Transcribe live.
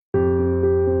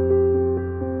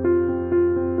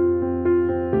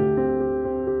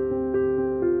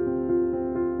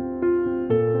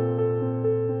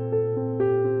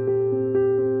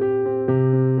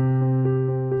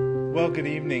good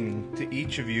evening to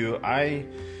each of you. I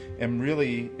am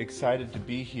really excited to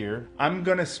be here. I'm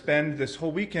going to spend this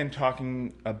whole weekend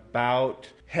talking about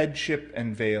headship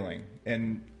and veiling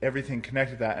and everything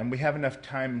connected to that. And we have enough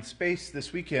time and space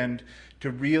this weekend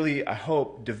to really, I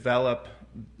hope, develop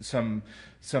some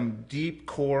deep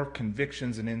core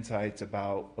convictions and insights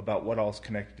about what all is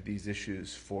connected to these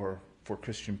issues for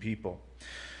Christian people.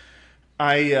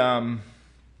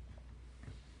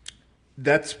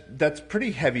 That's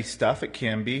pretty heavy stuff. It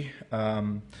can be.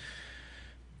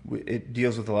 It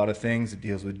deals with a lot of things. It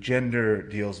deals with gender. It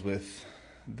deals with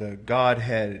the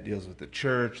Godhead. It deals with the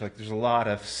church. Like, there's a lot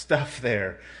of stuff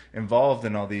there involved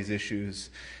in all these issues.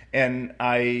 And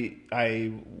I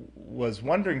was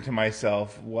wondering to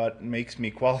myself, what makes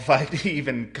me qualified to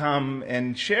even come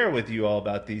and share with you all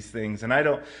about these things? And I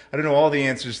don't know all the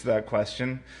answers to that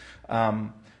question.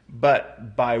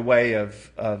 But by way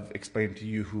of explaining to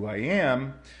you who I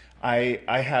am, I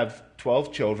have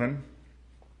 12 children.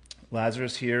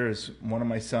 Lazarus here is one of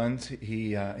my sons.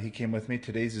 He came with me.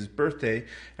 Today's his birthday.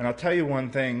 And I'll tell you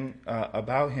one thing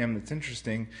about him that's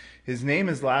interesting. His name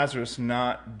is Lazarus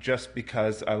not just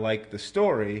because I like the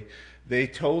story. They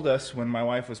told us when my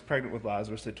wife was pregnant with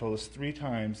Lazarus, they told us 3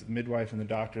 times, the midwife and the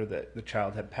doctor, that the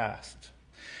child had passed.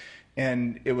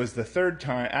 And it was the third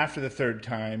time, after the third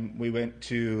time, we went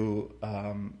to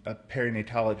a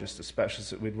perinatologist, a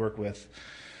specialist that we'd work with.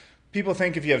 People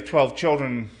think if you have 12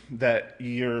 children that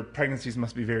your pregnancies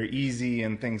must be very easy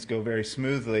and things go very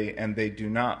smoothly, and they do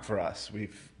not for us.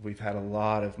 We've had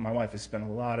my wife has spent a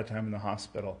lot of time in the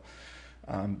hospital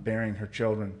bearing her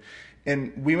children.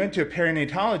 And we went to a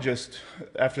perinatologist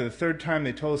after the third time.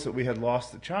 They told us that we had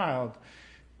lost the child,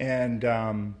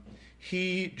 and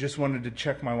he just wanted to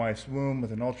check my wife's womb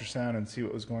with an ultrasound and see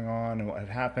what was going on and what had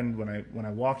happened. When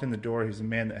I walked in the door, he was a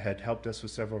man that had helped us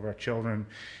with several of our children.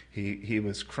 He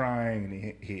was crying,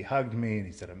 and he hugged me, and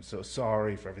he said, "I'm so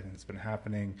sorry for everything that's been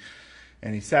happening."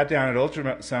 And he sat down at an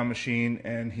ultrasound machine,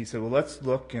 and he said, "Well, let's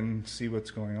look and see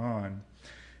what's going on."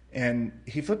 And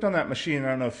he flipped on that machine.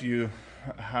 I don't know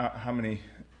how many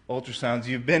ultrasounds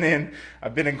you've been in.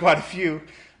 I've been in quite a few.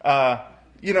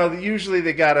 Usually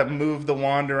they got to move the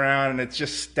wand around and it's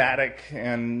just static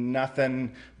and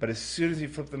nothing. But as soon as he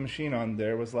flipped the machine on,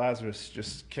 there was Lazarus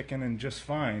just kicking and just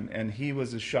fine. And he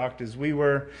was as shocked as we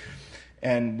were.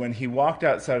 And when he walked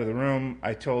outside of the room,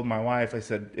 I told my wife, I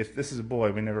said, if this is a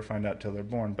boy, we never find out till they're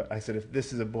born. But I said, if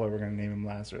this is a boy, we're going to name him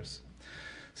Lazarus.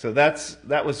 So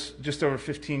that was just over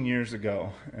 15 years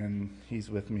ago, and he's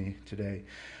with me today.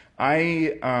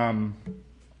 I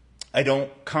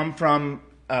don't come from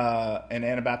an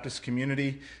Anabaptist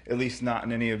community, at least not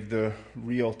in any of the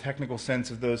real technical sense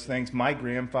of those things. My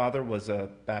grandfather was a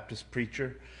Baptist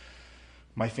preacher.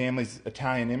 My family's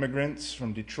Italian immigrants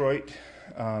from Detroit.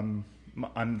 I'm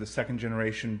the second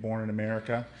generation born in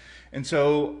America. And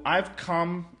so I've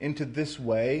come into this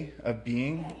way of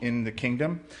being in the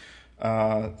kingdom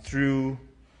not through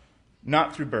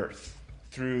birth,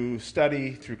 through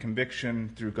study, through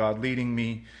conviction, through God leading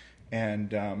me. And,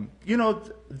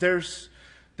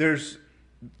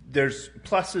 there's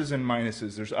pluses and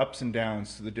minuses. There's ups and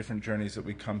downs to the different journeys that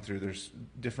we come through. There's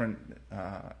different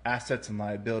assets and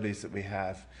liabilities that we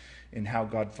have in how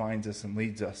God finds us and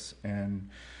leads us. And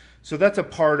so that's a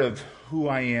part of who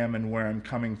I am and where I'm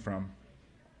coming from.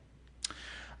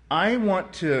 I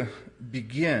want to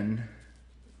begin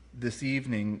this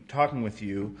evening talking with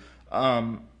you.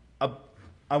 I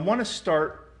want to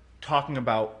start talking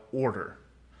about order.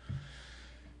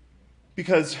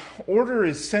 Because order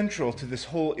is central to this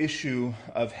whole issue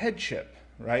of headship,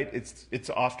 right? It's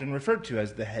often referred to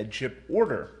as the headship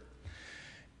order.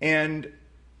 And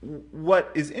what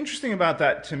is interesting about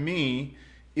that to me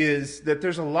is that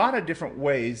there's a lot of different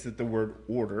ways that the word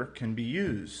order can be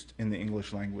used in the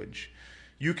English language.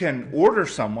 You can order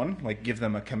someone, like give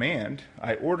them a command.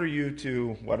 I order you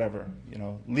to whatever.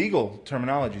 Legal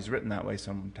terminology is written that way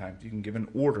sometimes. You can give an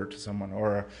order to someone,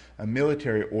 or a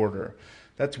military order.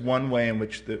 That's one way in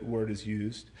which the word is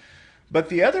used. But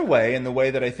the other way, and the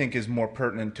way that I think is more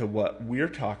pertinent to what we're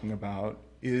talking about,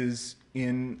 is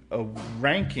in a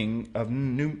ranking of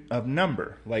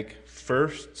number, like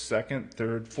first, second,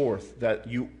 third, fourth, that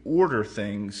you order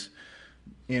things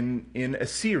in a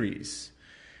series.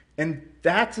 And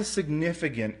that's a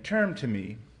significant term to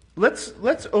me. Let's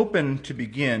open to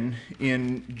begin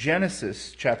in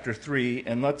Genesis chapter 3,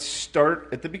 and let's start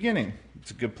at the beginning.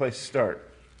 It's a good place to start.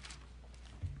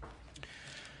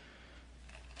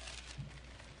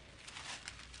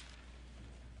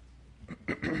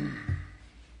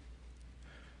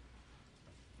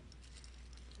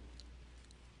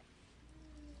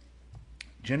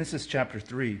 Genesis chapter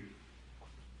 3.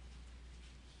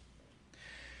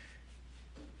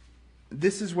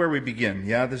 this is where we begin.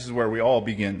 Yeah, this is where we all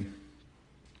begin.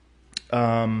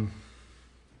 We're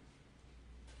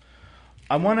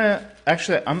going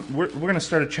to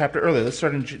start a chapter earlier. Let's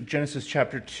start in Genesis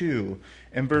chapter 2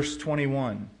 and verse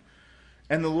 21.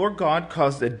 And the Lord God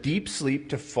caused a deep sleep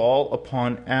to fall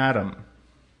upon Adam.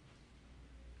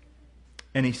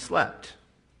 And he slept.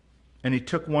 And he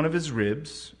took one of his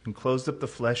ribs and closed up the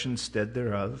flesh instead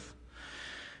thereof.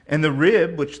 And the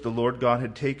rib which the Lord God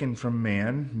had taken from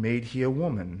man made he a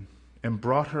woman, and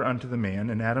brought her unto the man.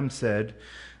 And Adam said,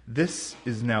 This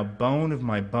is now bone of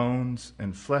my bones,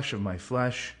 and flesh of my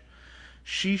flesh.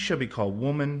 She shall be called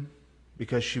woman,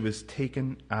 because she was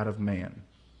taken out of man.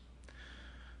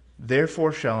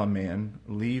 Therefore shall a man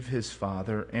leave his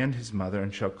father and his mother,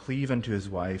 and shall cleave unto his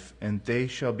wife, and they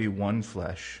shall be one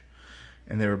flesh.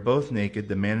 And they were both naked,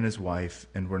 the man and his wife,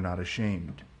 and were not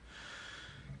ashamed.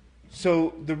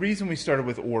 So the reason we started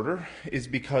with order is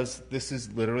because this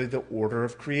is literally the order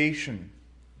of creation.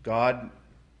 God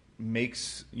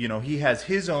makes, he has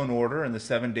his own order in the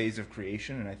 7 days of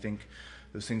creation, and I think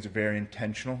those things are very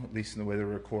intentional, at least in the way they're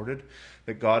recorded,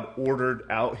 that God ordered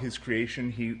out his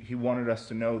creation. He wanted us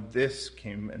to know this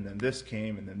came, and then this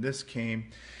came, and then this came.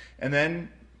 And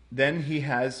then he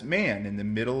has man in the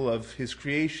middle of his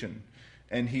creation.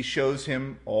 And he shows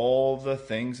him all the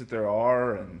things that there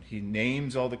are, and he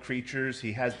names all the creatures.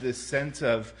 He has this sense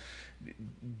of,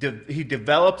 he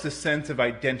develops a sense of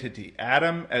identity.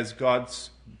 Adam, as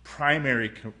God's primary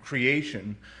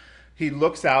creation, he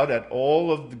looks out at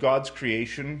all of God's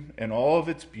creation and all of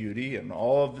its beauty and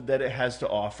all of that it has to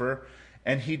offer,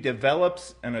 and he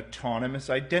develops an autonomous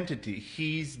identity.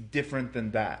 He's different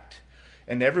than that.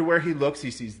 And everywhere he looks,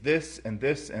 he sees this and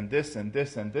this and this and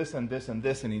this and this and this and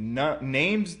this, and he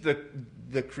names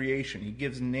the creation. He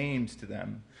gives names to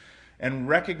them and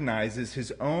recognizes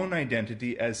his own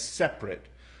identity as separate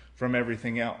from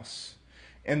everything else.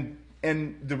 And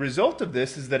the result of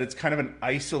this is that it's kind of an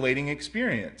isolating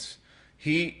experience.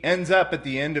 He ends up at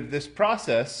the end of this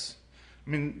process,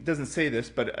 it doesn't say this,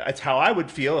 but it's how I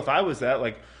would feel if I was that,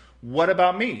 like, what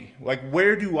about me? Like,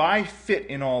 where do I fit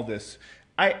in all this?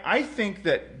 I think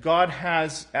that God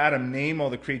has Adam name all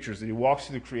the creatures, that he walks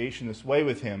through the creation this way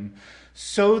with him,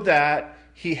 so that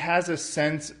he has a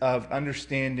sense of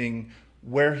understanding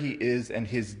where he is and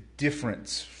his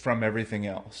difference from everything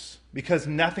else. Because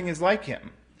nothing is like him.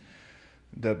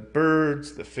 The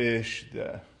birds, the fish,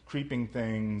 the creeping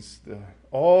things,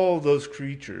 all those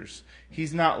creatures,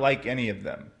 he's not like any of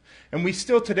them. And we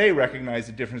still today recognize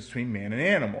the difference between man and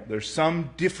animal. There's some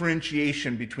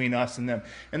differentiation between us and them.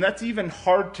 And that's even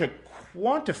hard to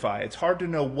quantify. It's hard to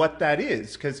know what that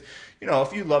is. Because,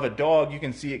 if you love a dog, you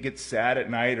can see it gets sad at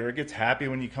night or it gets happy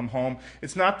when you come home.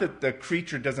 It's not that the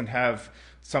creature doesn't have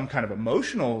some kind of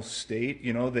emotional state.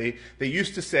 They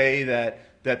used to say that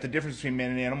the difference between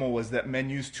man and animal was that men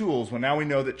use tools. Well, now we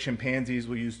know that chimpanzees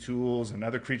will use tools and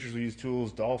other creatures will use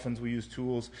tools. Dolphins will use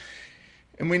tools.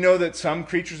 And we know that some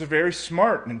creatures are very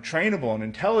smart and trainable and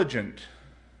intelligent.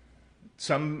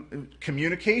 Some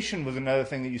communication was another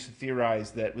thing that used to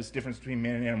theorize that was the difference between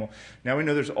man and animal. Now we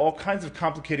know there's all kinds of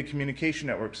complicated communication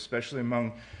networks, especially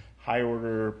among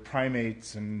high-order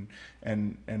primates, and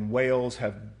whales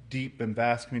have deep and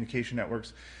vast communication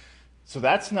networks. So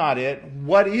that's not it.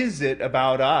 What is it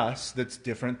about us that's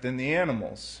different than the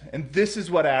animals? And this is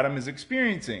what Adam is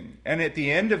experiencing. And at the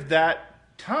end of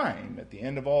that time, at the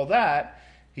end of all that,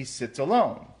 he sits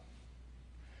alone.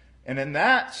 And in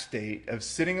that state of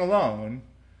sitting alone,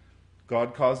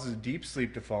 God causes a deep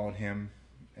sleep to fall on him,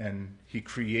 and he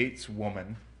creates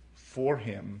woman for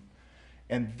him.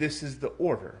 And this is the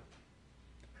order.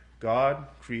 God,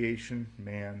 creation,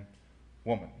 man,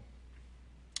 woman.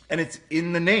 And it's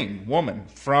in the name, woman,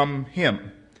 from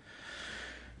him.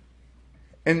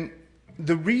 And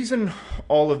the reason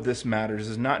all of this matters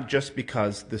is not just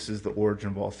because this is the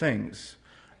origin of all things.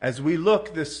 As we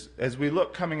look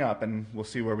coming up, and we'll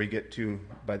see where we get to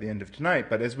by the end of tonight,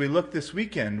 but as we look this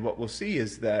weekend, what we'll see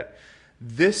is that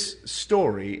this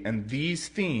story and these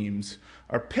themes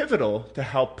are pivotal to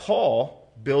how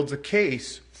Paul builds a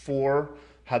case for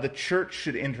how the church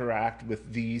should interact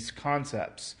with these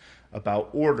concepts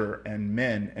about order and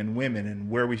men and women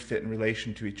and where we fit in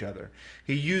relation to each other.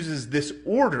 He uses this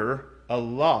order a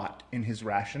lot in his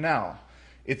rationale.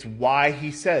 It's why he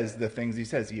says the things he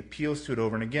says. He appeals to it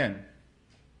over and again.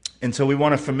 And so we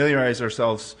want to familiarize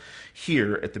ourselves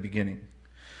here at the beginning.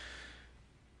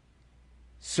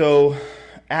 So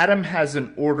Adam has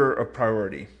an order of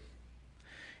priority.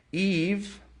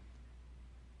 Eve,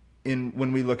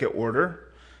 when we look at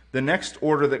order, the next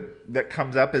order that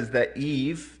comes up is that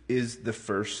Eve is the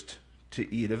first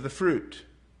to eat of the fruit.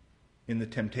 in the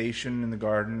temptation in the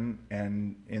garden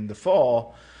and in the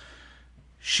fall,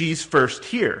 she's first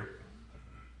here.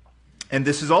 And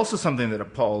this is also something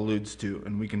that Paul alludes to,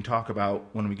 and we can talk about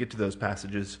when we get to those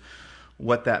passages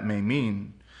what that may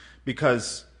mean.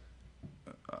 Because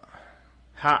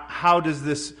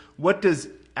what does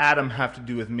Adam have to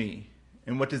do with me?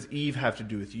 And what does Eve have to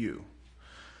do with you?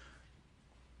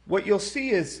 What you'll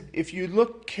see is, if you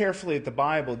look carefully at the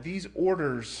Bible, these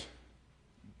orders,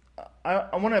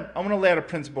 I want to lay out a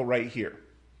principle right here.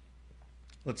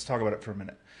 Let's talk about it for a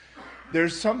minute.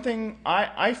 There's something,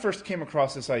 I first came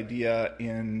across this idea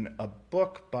in a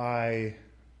book by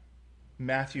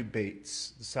Matthew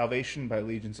Bates, The Salvation by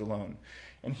Allegiance Alone.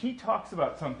 And he talks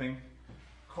about something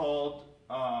called,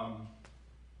 I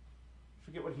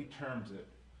forget what he terms it,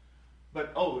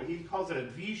 but he calls it a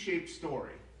V-shaped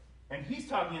story. And he's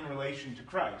talking in relation to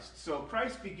Christ. So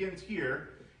Christ begins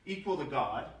here, equal to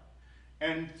God,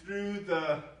 and through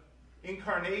the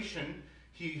incarnation,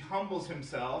 he humbles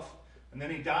himself, and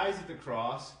then he dies at the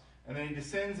cross, and then he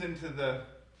descends into the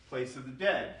place of the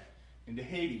dead, into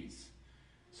Hades.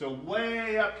 So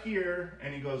way up here,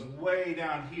 and he goes way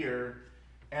down here,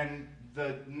 and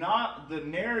the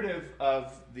narrative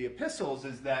of the epistles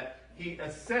is that he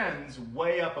ascends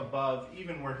way up above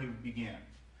even where he began.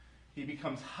 He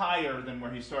becomes higher than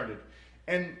where he started.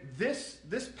 And this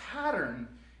pattern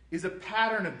is a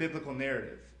pattern of biblical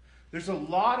narrative. There's a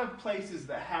lot of places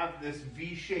that have this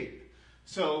V shape.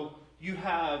 So you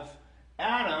have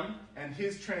Adam and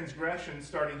his transgression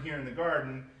starting here in the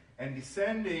garden and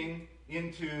descending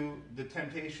into the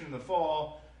temptation of the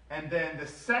fall, and then the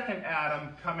second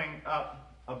Adam coming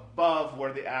up above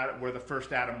where the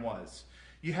first Adam was.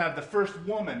 You have the first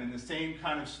woman in the same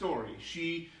kind of story.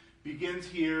 She begins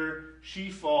here, she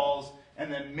falls,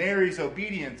 and then Mary's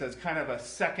obedience as kind of a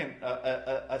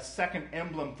second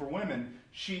emblem for women.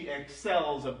 She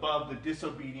excels above the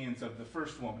disobedience of the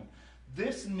first woman.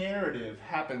 This narrative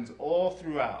happens all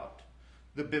throughout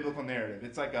the biblical narrative.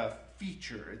 It's like a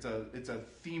feature. It's a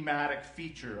thematic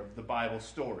feature of the Bible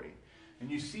story. And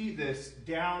you see this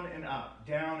down and up,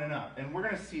 down and up. And we're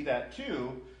going to see that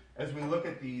too as we look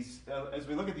at these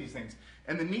things.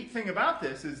 And the neat thing about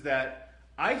this is that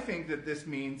I think that this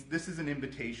means this is an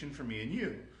invitation for me and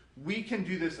you. We can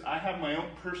do this. I have my own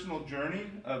personal journey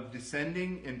of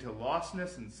descending into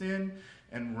lostness and sin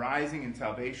and rising in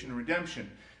salvation and redemption.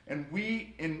 And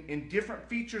we, in different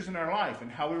features in our life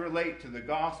and how we relate to the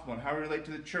gospel and how we relate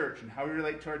to the church and how we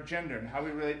relate to our gender and how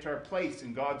we relate to our place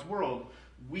in God's world,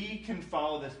 we can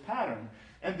follow this pattern.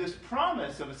 And this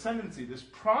promise of ascendancy, this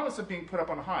promise of being put up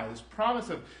on high, this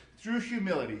promise of through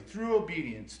humility, through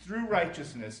obedience, through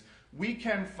righteousness, we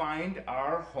can find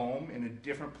our home in a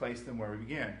different place than where we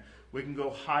began. We can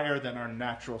go higher than our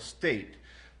natural state.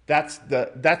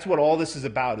 That's what all this is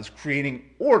about, is creating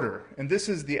order. And this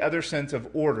is the other sense of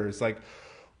order. It's like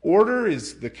order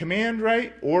is the command,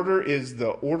 right? Order is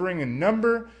the ordering in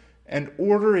number. And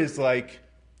order is like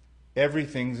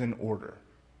everything's in order.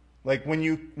 Like when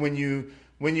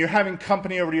you're having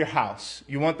company over to your house,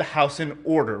 you want the house in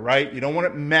order, right? You don't want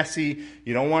it messy.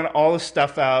 You don't want all the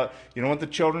stuff out. You don't want the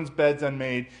children's beds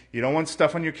unmade. You don't want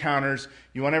stuff on your counters.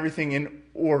 You want everything in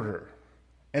order.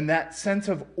 And that sense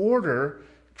of order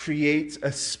creates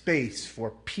a space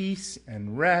for peace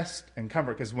and rest and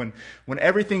comfort. Because when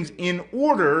everything's in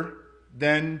order,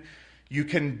 then you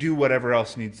can do whatever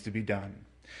else needs to be done.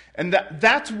 And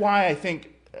that's why I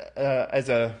think, as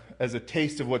a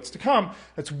taste of what's to come,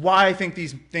 that's why I think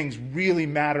these things really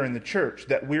matter in the church,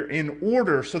 that we're in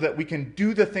order so that we can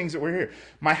do the things that we're here.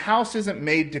 My house isn't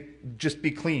made to just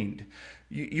be cleaned.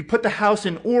 You put the house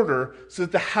in order so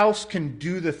that the house can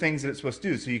do the things that it's supposed to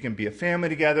do. So you can be a family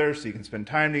together, so you can spend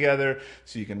time together,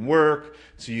 so you can work,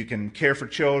 so you can care for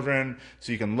children,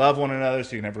 so you can love one another,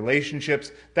 so you can have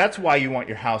relationships. That's why you want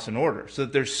your house in order, so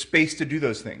that there's space to do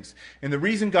those things. And the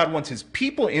reason God wants his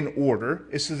people in order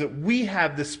is so that we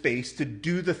have the space to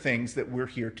do the things that we're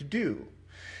here to do.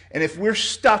 And if we're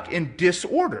stuck in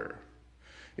disorder,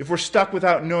 if we're stuck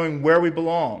without knowing where we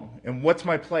belong and what's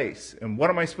my place and what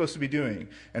am I supposed to be doing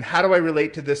and how do I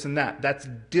relate to this and that, that's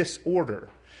disorder.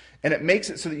 And it makes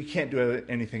it so that you can't do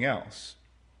anything else.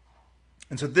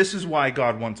 And so this is why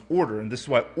God wants order. And this is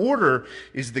why order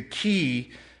is the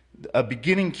key, a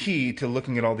beginning key to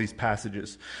looking at all these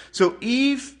passages. So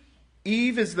Eve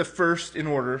is the first in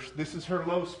order. This is her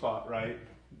low spot, right?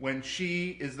 When she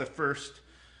is the first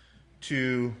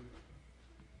to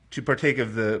partake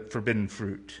of the forbidden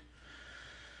fruit.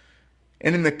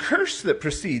 And in the curse that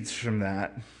proceeds from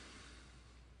that,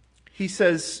 he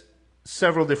says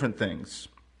several different things.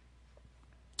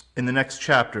 In the next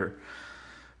chapter,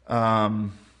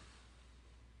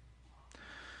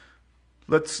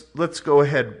 Let's go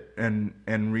ahead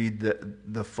and read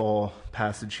the full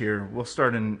passage here. We'll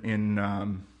start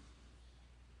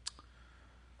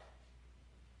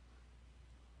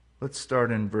let's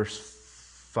start in verse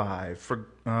 5.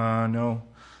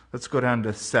 Let's go down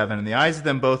to 7. And the eyes of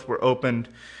them both were opened,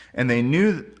 and they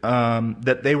knew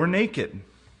that they were naked.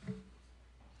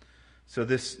 So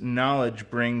this knowledge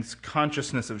brings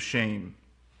consciousness of shame.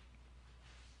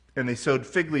 And they sewed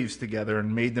fig leaves together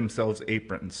and made themselves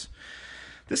aprons.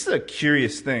 This is a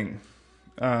curious thing.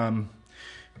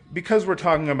 Because we're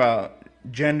talking about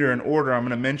gender and order, I'm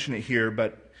going to mention it here,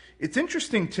 but it's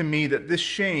interesting to me that this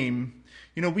shame,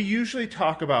 we usually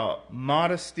talk about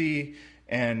modesty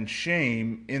and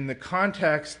shame in the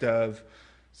context of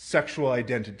sexual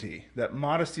identity, that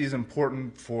modesty is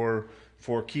important for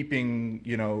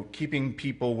keeping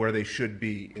people where they should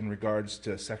be in regards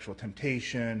to sexual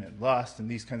temptation and lust and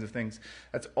these kinds of things.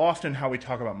 That's often how we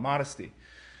talk about modesty.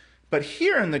 But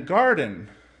here in the garden,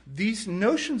 these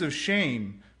notions of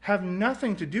shame have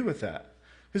nothing to do with that.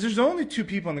 Because there's only two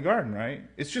people in the garden, right?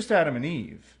 It's just Adam and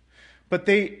Eve. But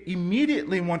they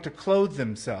immediately want to clothe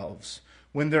themselves.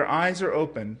 When their eyes are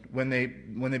opened, when they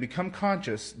become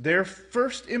conscious, their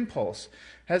first impulse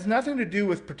has nothing to do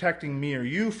with protecting me or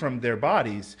you from their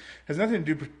bodies, has nothing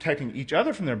to do with protecting each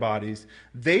other from their bodies.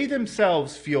 They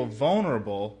themselves feel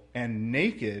vulnerable and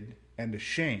naked and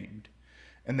ashamed.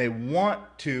 And they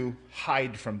want to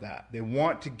hide from that. They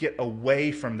want to get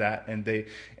away from that. And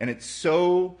it's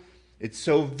so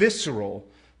visceral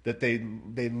that they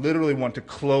literally want to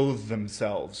clothe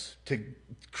themselves, to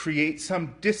create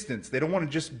some distance. They don't want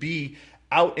to just be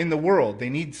out in the world. They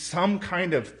need some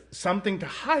kind of something to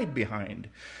hide behind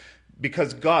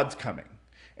because God's coming.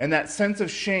 And that sense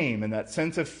of shame and that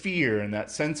sense of fear and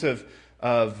that sense of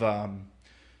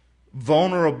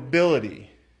vulnerability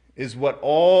is what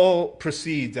all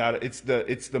proceeds out of. It's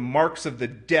the marks of the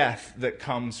death that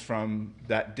comes from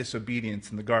that disobedience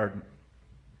in the garden.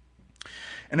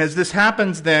 And as this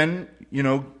happens then,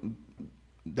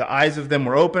 the eyes of them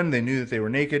were open. They knew that they were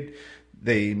naked.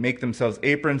 They make themselves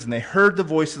aprons, and they heard the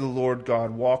voice of the Lord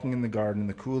God walking in the garden in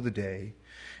the cool of the day.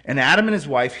 And Adam and his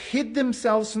wife hid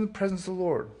themselves from the presence of the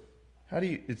Lord.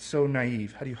 It's so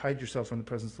naive. How do you hide yourself from the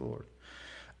presence of the Lord?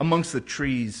 Amongst the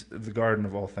trees of the garden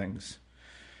of all things.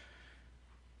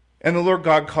 And the Lord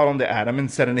God called unto Adam and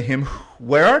said unto him,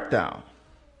 Where art thou?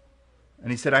 And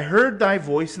he said, I heard thy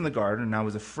voice in the garden, and I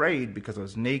was afraid because I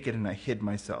was naked, and I hid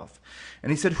myself.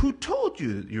 And he said, Who told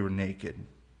you that you were naked?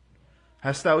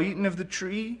 Hast thou eaten of the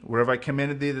tree, whereof I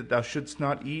commanded thee that thou shouldst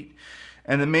not eat?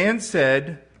 And the man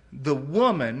said, The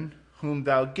woman whom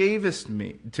thou gavest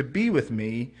me to be with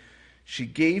me, she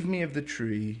gave me of the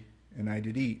tree, and I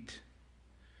did eat.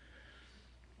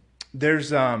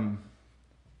 There's a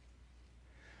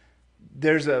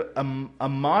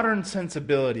modern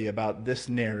sensibility about this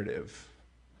narrative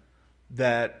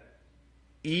that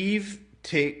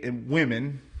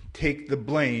women take the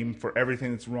blame for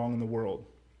everything that's wrong in the world.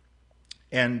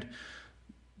 And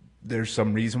there's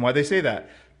some reason why they say that.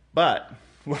 But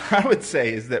what I would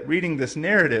say is that reading this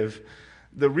narrative,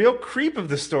 the real creep of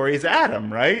the story is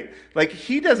Adam, right? Like,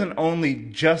 he doesn't only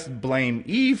just blame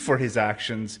Eve for his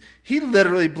actions, he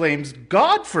literally blames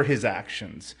God for his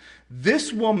actions.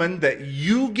 This woman that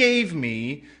you gave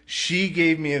me, she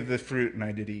gave me of the fruit and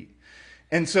I did eat.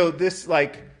 And so this,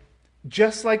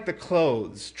 just like the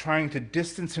clothes, trying to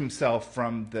distance himself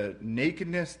from the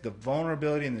nakedness, the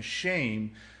vulnerability, and the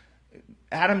shame,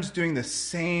 Adam's doing the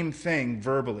same thing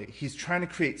verbally. He's trying to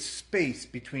create space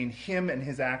between him and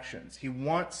his actions. He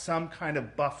wants some kind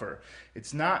of buffer.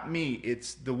 It's not me,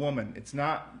 it's the woman. It's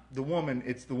not the woman,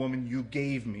 it's the woman you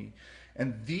gave me.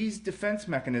 And these defense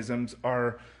mechanisms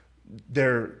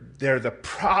they're the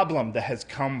problem that has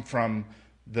come from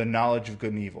the knowledge of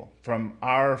good and evil. From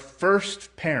our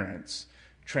first parents,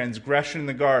 transgression in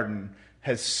the garden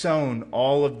has sown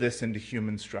all of this into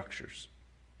human structures.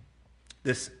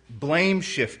 This blame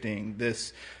shifting,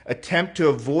 this attempt to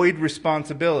avoid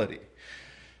responsibility.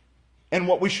 And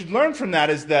what we should learn from that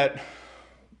is that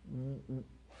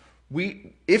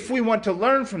if we want to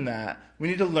learn from that, we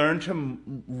need to learn to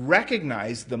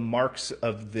recognize the marks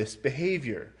of this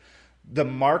behavior. The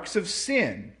marks of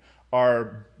sin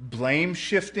are blame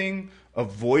shifting,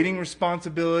 avoiding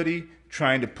responsibility,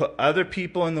 trying to put other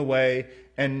people in the way,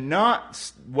 and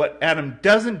not what Adam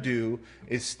doesn't do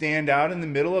is stand out in the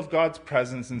middle of God's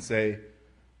presence and say,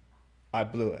 I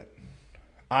blew it.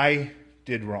 I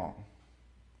did wrong.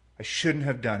 I shouldn't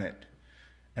have done it,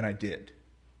 and I did.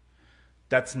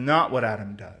 That's not what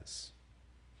Adam does.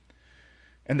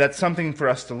 And that's something for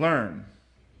us to learn.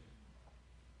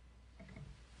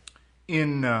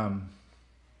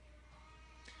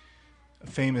 a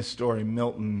famous story.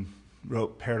 Milton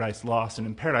wrote Paradise Lost, and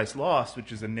in Paradise Lost,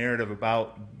 which is a narrative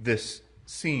about this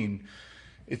scene,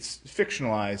 it's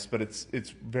fictionalized, but it's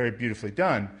very beautifully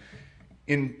done.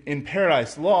 In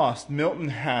Paradise Lost, Milton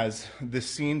has this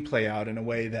scene play out in a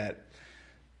way that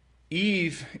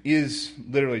Eve is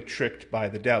literally tricked by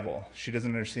the devil. She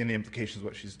doesn't understand the implications of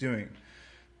what she's doing.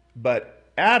 But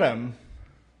Adam,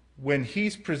 when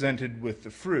he's presented with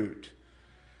the fruit,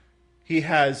 he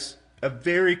has a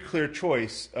very clear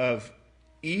choice of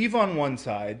Eve on one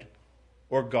side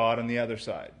or God on the other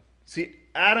side. See,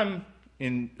 Adam,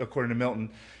 according to Milton,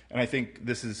 and I think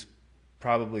this is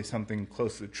probably something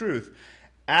close to the truth,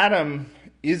 Adam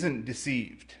isn't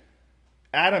deceived.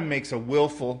 Adam makes a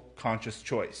willful, conscious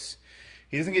choice.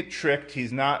 He doesn't get tricked.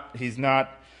 He's not,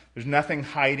 there's nothing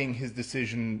hiding his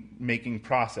decision-making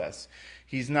process.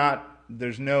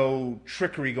 There's no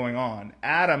trickery going on.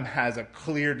 Adam has a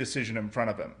clear decision in front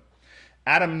of him.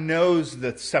 Adam knows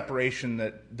the separation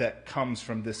that comes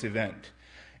from this event.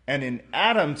 And in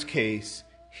Adam's case,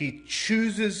 he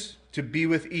chooses to be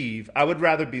with Eve. I would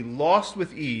rather be lost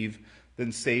with Eve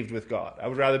than saved with God. I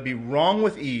would rather be wrong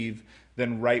with Eve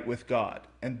than right with God.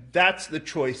 And that's the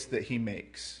choice that he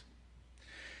makes.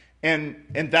 And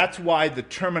that's why the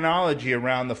terminology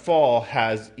around the fall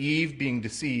has Eve being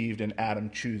deceived and Adam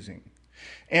choosing.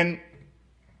 And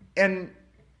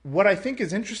what I think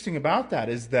is interesting about that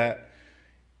is that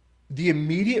the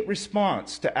immediate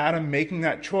response to Adam making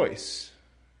that choice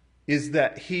is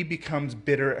that he becomes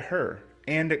bitter at her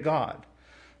and at God.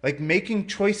 Like making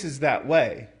choices that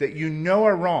way that you know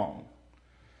are wrong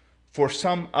for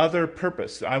some other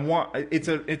purpose. It's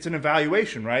an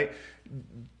evaluation, right?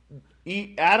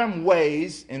 Adam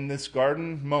weighs in this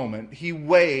garden moment, he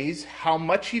weighs how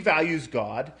much he values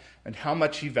God and how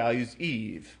much he values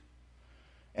Eve.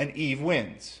 And Eve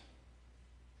wins.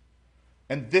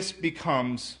 And this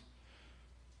becomes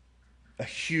a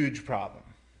huge problem.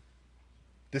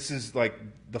 This is like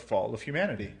the fall of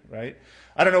humanity, right?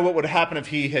 I don't know what would happen if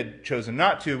he had chosen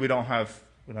not to. We don't have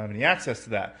any access to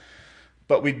that.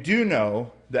 But we do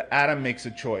know that Adam makes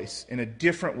a choice in a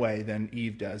different way than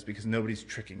Eve does because nobody's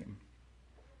tricking him.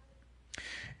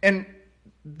 And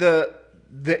the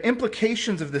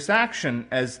implications of this action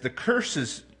as the curse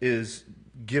is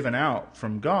given out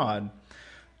from God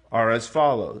are as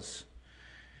follows.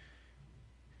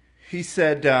 He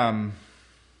said,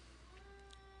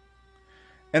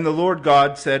 and the Lord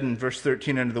God said in verse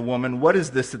 13 unto the woman, what is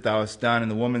this that thou hast done?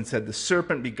 And the woman said, the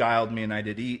serpent beguiled me, and I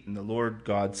did eat. And the Lord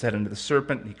God said unto the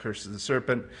serpent, he curses the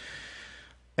serpent.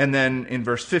 And then in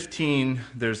verse 15,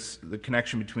 there's the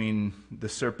connection between the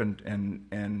serpent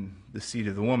and the seed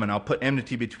of the woman. I'll put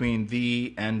enmity between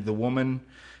thee and the woman,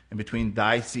 and between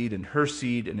thy seed and her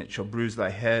seed, and it shall bruise thy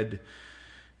head,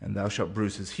 and thou shalt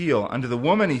bruise his heel. Unto the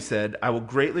woman he said, I will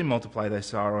greatly multiply thy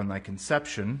sorrow and thy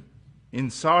conception. In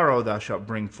sorrow thou shalt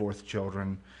bring forth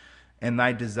children, and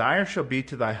thy desire shall be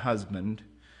to thy husband,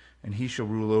 and he shall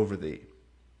rule over thee.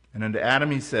 And unto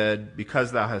Adam he said,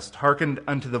 because thou hast hearkened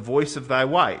unto the voice of thy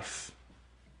wife,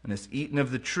 and hast eaten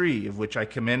of the tree of which I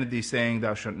commanded thee, saying,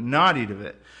 thou shalt not eat of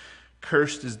it,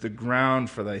 cursed is the ground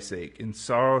for thy sake. In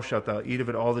sorrow shalt thou eat of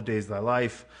it all the days of thy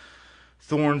life.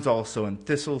 Thorns also and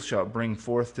thistles shall it bring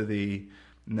forth to thee,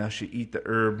 and thou shalt eat the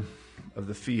herb of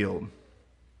the field.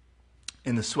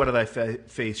 In the sweat of thy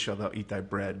face shalt thou eat thy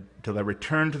bread, till thou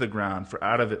return to the ground, for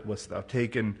out of it wast thou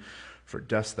taken, for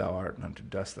dust thou art, and unto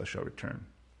dust thou shalt return.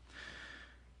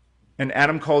 And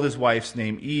Adam called his wife's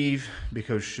name Eve,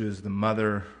 because she was the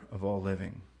mother of all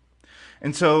living.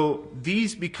 And so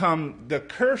the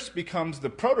curse becomes the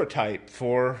prototype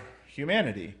for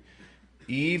humanity.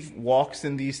 Eve walks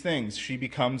in these things. She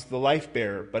becomes the life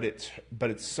bearer, but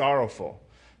it's sorrowful.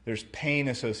 There's pain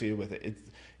associated with it.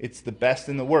 It's the best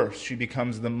and the worst. She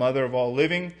becomes the mother of all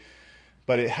living,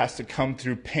 but it has to come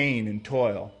through pain and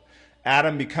toil.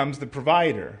 Adam becomes the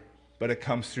provider, but it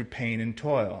comes through pain and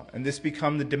toil. And this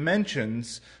become the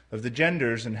dimensions of the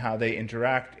genders and how they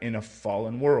interact in a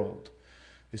fallen world.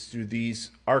 Is through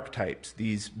these archetypes,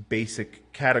 these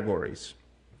basic categories.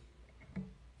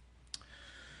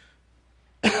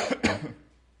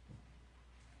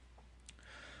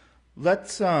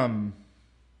 Let's,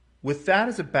 with that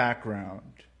as a background,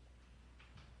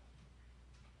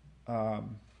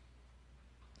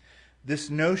 this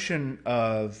notion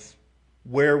of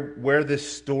where this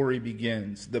story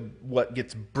begins, what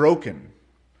gets broken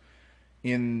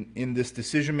in this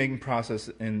decision-making process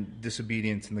and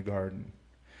disobedience in the garden,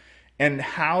 and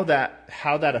how that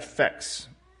affects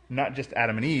not just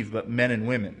Adam and Eve, but men and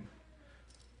women.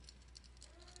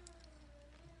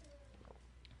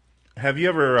 Have you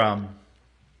ever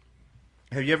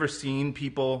Have you ever seen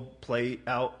people play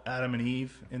out Adam and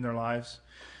Eve in their lives?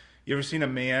 You ever seen a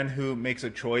man who makes a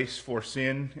choice for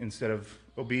sin instead of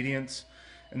obedience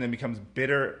and then becomes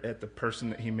bitter at the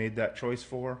person that he made that choice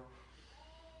for?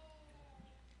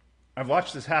 I've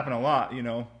watched this happen a lot, you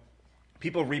know.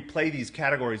 People replay these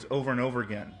categories over and over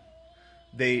again.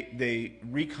 They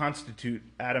reconstitute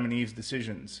Adam and Eve's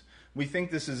decisions. We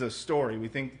think this is a story.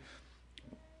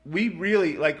 We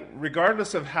really, like,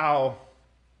 regardless of how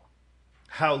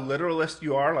literalist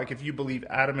you are, like if you believe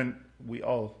we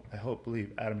all, I hope,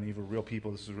 believe Adam and Eve are real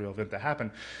people, this is a real event that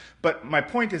happened. But my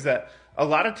point is that a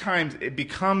lot of times it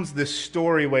becomes this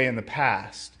story way in the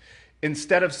past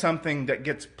instead of something that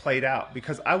gets played out.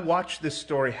 Because I watch this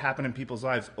story happen in people's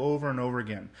lives over and over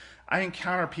again. I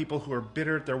encounter people who are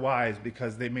bitter at their wives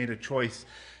because they made a choice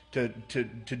to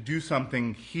do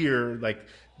something here, like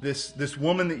this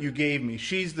woman that you gave me,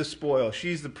 she's the spoil,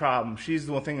 she's the problem, she's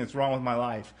the one thing that's wrong with my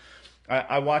life.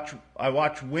 I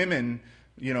watch women,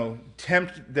 you know,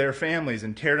 tempt their families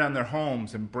and tear down their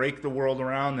homes and break the world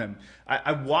around them.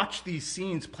 I watch these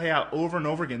scenes play out over and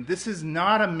over again. This is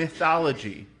not a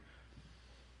mythology.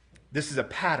 This is a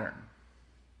pattern.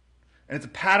 And it's a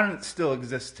pattern that still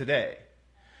exists today.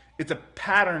 It's a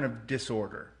pattern of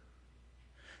disorder.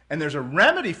 And there's a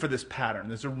remedy for this pattern.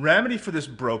 There's a remedy for this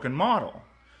broken model.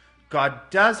 God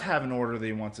does have an order that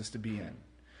he wants us to be in.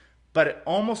 But it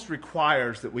almost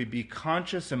requires that we be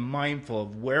conscious and mindful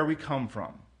of where we come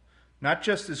from. Not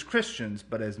just as Christians,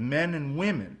 but as men and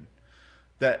women.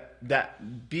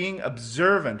 That being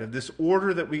observant of this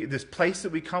order this place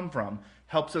that we come from,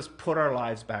 helps us put our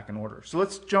lives back in order. So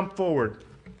let's jump forward.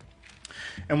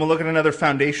 And we'll look at another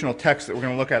foundational text that we're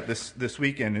going to look at this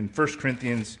weekend in 1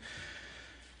 Corinthians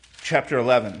chapter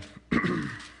 11.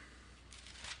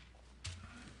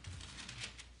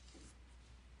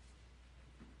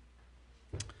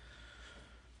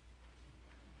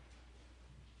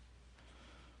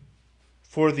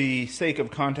 For the sake of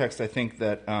context, I think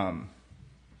that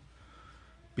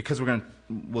because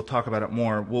we'll talk about it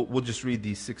more, we'll just read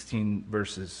these 16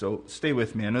 verses. So stay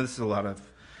with me. I know this is a lot of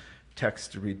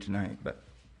text to read tonight, but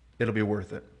it'll be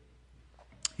worth it.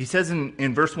 He says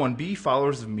in verse 1, "Be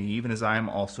followers of me, even as I am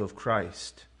also of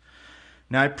Christ.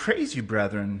 Now I praise you,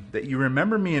 brethren, that you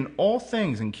remember me in all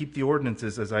things and keep the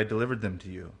ordinances as I delivered them to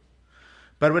you.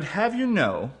 But I would have you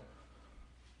know,"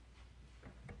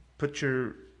 put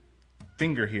your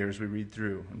finger here as we read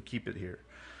through and keep it here.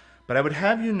 "But I would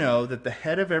have you know that the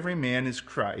head of every man is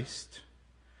Christ,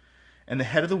 and the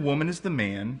head of the woman is the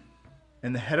man,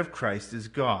 and the head of Christ is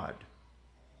God."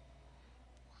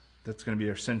 That's going to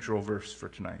be our central verse for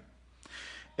tonight.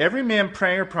 "Every man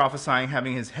praying or prophesying,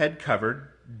 having his head covered,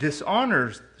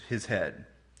 dishonors his head.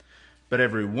 But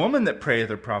every woman that prayeth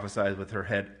or prophesies with her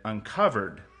head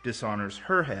uncovered dishonors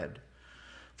her head.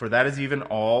 For that is even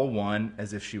all one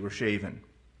as if she were shaven.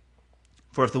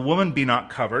 For if the woman be not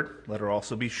covered, let her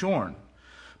also be shorn.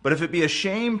 But if it be a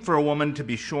shame for a woman to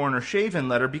be shorn or shaven,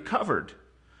 let her be covered.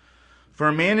 For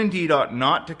a man indeed ought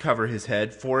not to cover his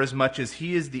head, forasmuch as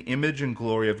he is the image and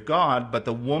glory of God, but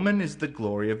the woman is the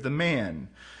glory of the man."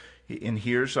 And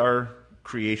here's our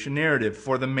creation narrative.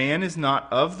 "For the man is not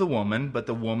of the woman, but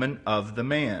the woman of the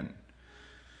man.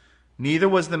 Neither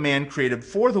was the man created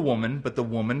for the woman, but the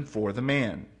woman for the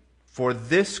man. For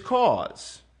this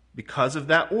cause, because of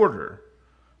that order,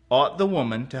 ought the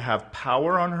woman to have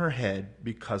power on her head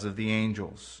because of the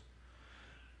angels.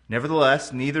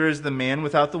 Nevertheless, neither is the man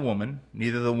without the woman,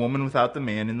 neither the woman without the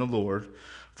man in the Lord.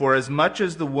 For as much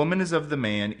as the woman is of the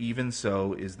man, even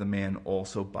so is the man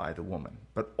also by the woman.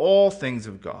 But all things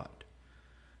of God.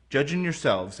 Judging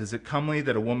yourselves, is it comely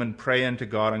that a woman pray unto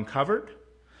God uncovered?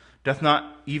 Doth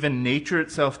not even nature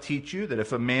itself teach you that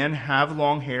if a man have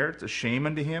long hair, it's a shame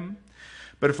unto him?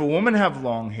 But if a woman have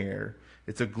long hair,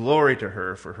 it's a glory to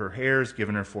her, for her hair is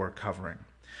given her for a covering.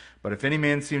 But if any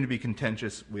man seem to be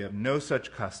contentious, we have no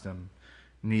such custom,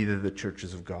 neither the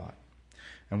churches of God."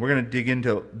 And we're going to dig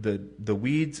into the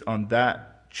weeds on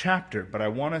that chapter, but I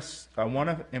want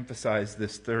to emphasize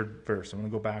this third verse. I'm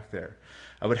going to go back there.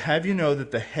 "I would have you know that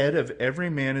the head of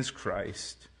every man is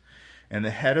Christ, and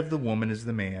the head of the woman is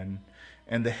the man,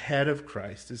 and the head of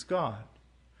Christ is God."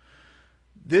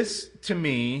 This, to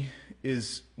me,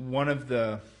 is one of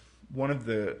the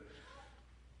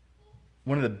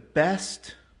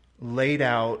best laid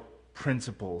out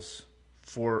principles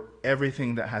for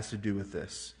everything that has to do with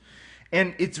this.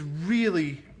 And it's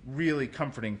really, really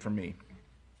comforting for me.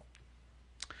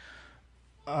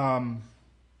 I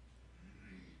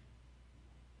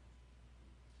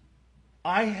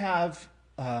have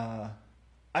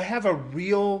a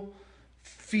real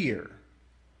fear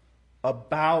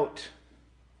about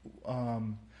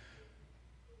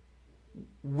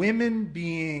women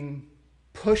being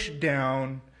pushed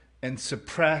down and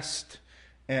suppressed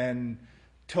and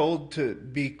told to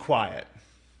be quiet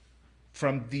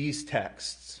from these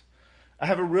texts. I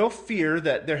have a real fear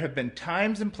that there have been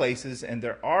times and places, and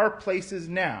there are places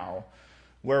now,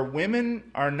 where women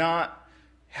are not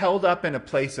held up in a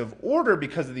place of order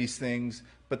because of these things,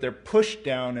 but they're pushed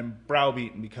down and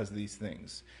browbeaten because of these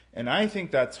things. And I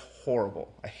think that's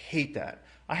horrible. I hate that.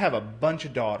 I have a bunch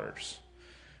of daughters.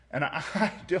 And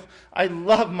I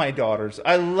love my daughters.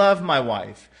 I love my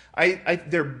wife.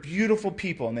 They're beautiful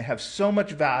people, and they have so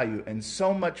much value and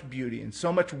so much beauty and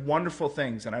so much wonderful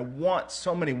things, and I want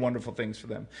so many wonderful things for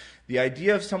them. The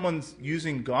idea of someone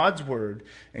using God's word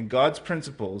and God's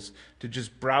principles to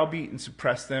just browbeat and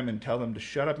suppress them and tell them to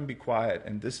shut up and be quiet,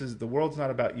 and the world's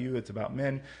not about you, it's about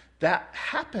men, that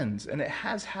happens, and it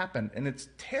has happened, and it's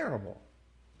terrible.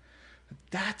 But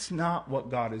that's not what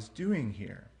God is doing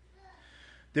here.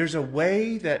 There's a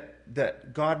way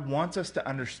that God wants us to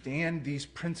understand these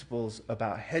principles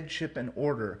about headship and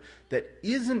order that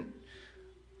isn't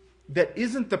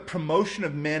the promotion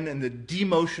of men and the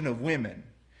demotion of women.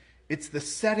 It's the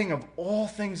setting of all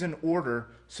things in order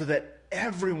so that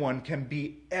everyone can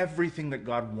be everything that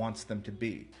God wants them to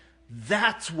be.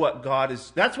 That's what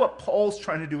Paul's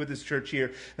trying to do with his church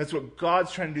here. That's what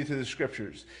God's trying to do through the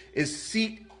scriptures, is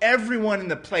seat everyone in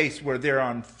the place where they're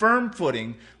on firm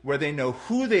footing, where they know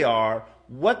who they are,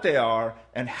 what they are,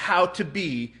 and how to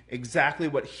be exactly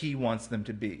what he wants them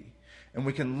to be. And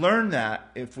we can learn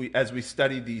that as we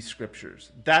study these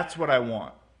scriptures. That's what I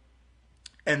want.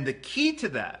 And the key to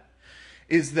that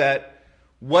is that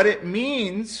what it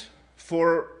means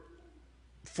for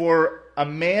a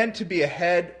man to be a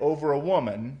head over a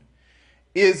woman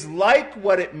is like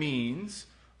what it means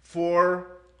for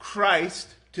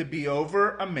Christ to be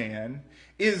over a man,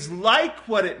 is like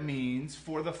what it means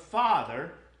for the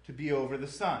Father to be over the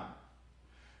Son.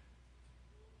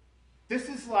 This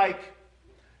is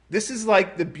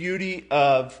like the beauty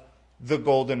of the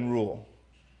golden rule.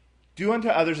 Do unto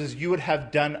others as you would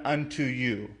have done unto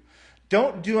you.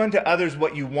 Don't do unto others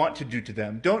what you want to do to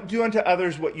them. Don't do unto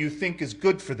others what you think is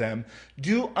good for them.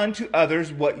 Do unto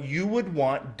others what you would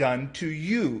want done to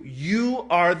you. You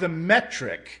are the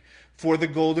metric for the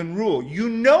golden rule. You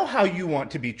know how you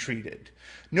want to be treated.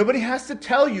 Nobody has to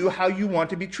tell you how you want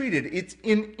to be treated. It's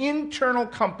an internal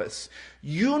compass.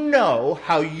 You know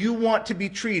how you want to be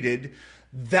treated.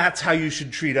 That's how you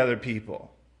should treat other people.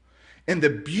 And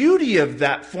the beauty of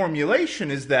that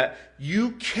formulation is that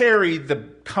you carry the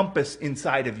compass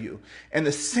inside of you. And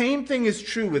the same thing is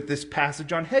true with this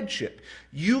passage on headship.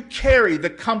 You carry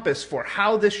the compass for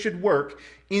how this should work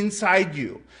inside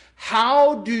you.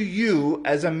 How do you,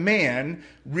 as a man,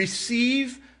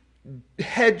 receive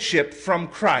headship from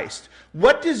Christ?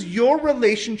 What does your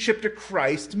relationship to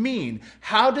Christ mean?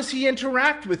 How does he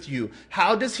interact with you?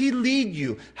 How does he lead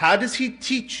you? How does he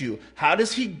teach you? How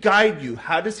does he guide you?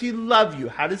 How does he love you?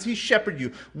 How does he shepherd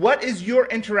you? What is your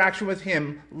interaction with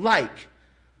him like?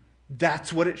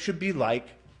 That's what it should be like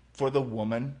for the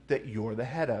woman that you're the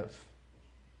head of.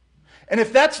 And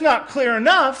if that's not clear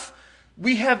enough,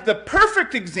 we have the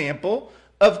perfect example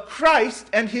of Christ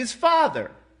and his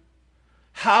Father.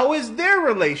 How is their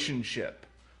relationship?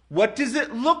 What does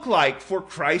it look like for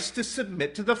Christ to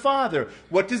submit to the Father?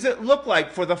 What does it look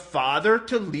like for the Father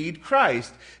to lead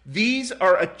Christ? These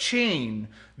are a chain.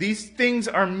 These things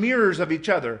are mirrors of each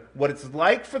other. What it's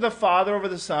like for the Father over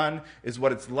the Son is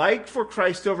what it's like for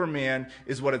Christ over man,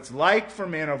 is what it's like for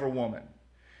man over woman.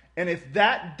 And if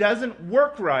that doesn't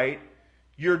work right,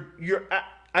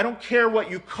 I don't care what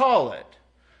you call it.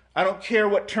 I don't care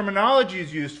what terminology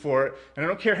is used for it, and I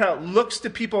don't care how it looks to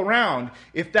people around.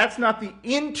 If that's not the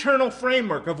internal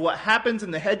framework of what happens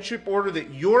in the headship order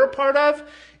that you're a part of,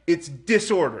 it's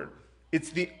disordered. It's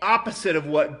the opposite of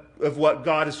what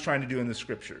God is trying to do in the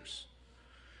scriptures.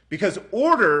 Because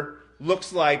order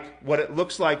looks like what it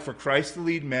looks like for Christ to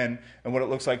lead men and what it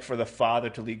looks like for the Father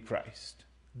to lead Christ.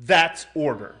 That's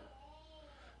order.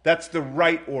 That's the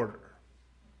right order.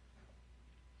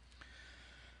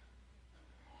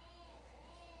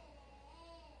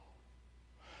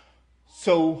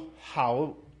 So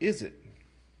how is it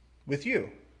with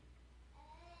you?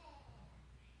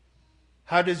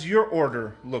 How does your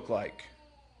order look like?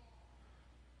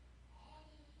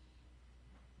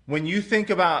 When you think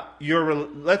about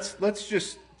let's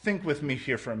just think with me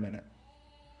here for a minute.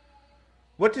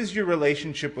 What does your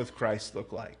relationship with Christ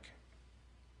look like?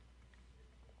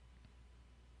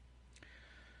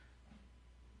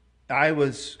 I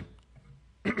was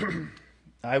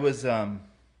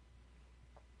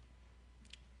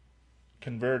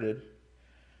converted,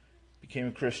 became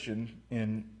a Christian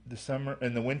in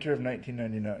the winter of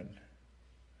 1999.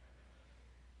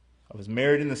 I was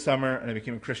married in the summer, and I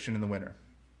became a Christian in the winter.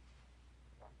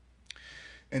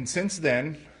 And since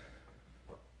then,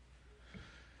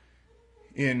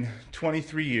 in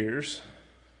 23 years,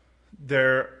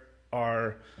 there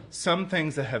are some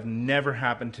things that have never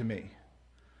happened to me.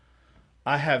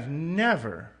 I have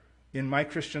never, in my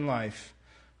Christian life,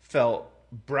 felt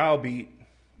browbeat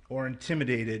or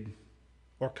intimidated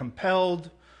or compelled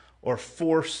or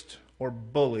forced or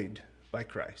bullied by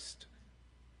Christ.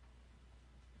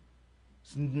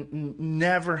 It's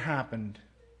never happened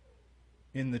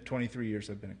in the 23 years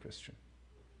I've been a Christian.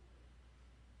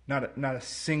 Not a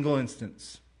single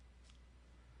instance.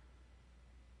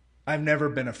 I've never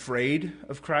been afraid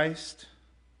of Christ.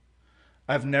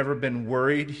 I've never been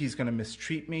worried he's going to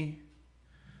mistreat me.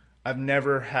 I've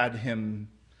never had him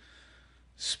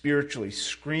spiritually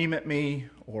scream at me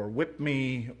or whip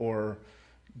me or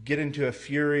get into a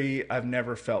fury. I've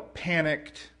never felt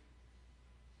panicked.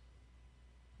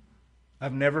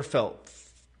 I've never felt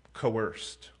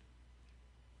coerced.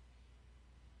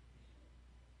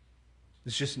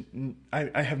 It's just,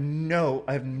 I have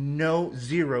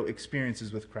zero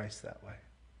experiences with Christ that way.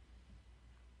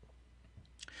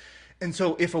 And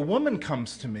so if a woman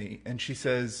comes to me and she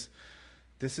says,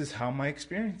 this is how my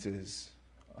experience is.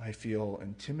 I feel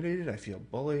intimidated, I feel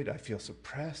bullied, I feel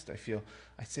suppressed,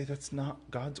 I say that's not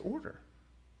God's order.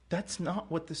 That's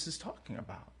not what this is talking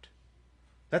about.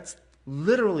 That's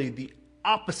literally the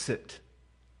opposite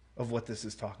of what this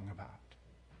is talking about.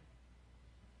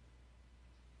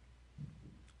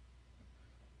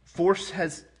 Force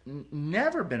has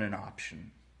never been an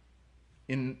option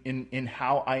in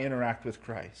how I interact with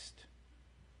Christ.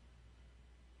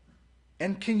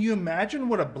 And can you imagine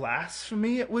what a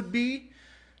blasphemy it would be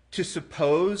to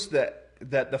suppose that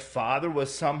the Father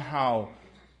was somehow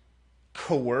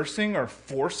coercing or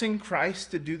forcing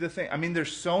Christ to do the thing? I mean,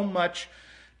 there's so much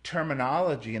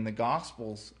terminology in the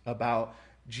Gospels about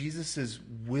Jesus'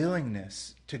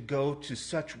 willingness to go to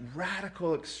such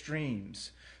radical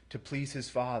extremes to please his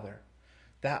Father.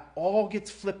 That all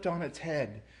gets flipped on its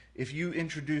head if you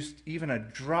introduced even a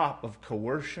drop of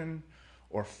coercion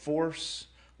or force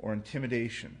or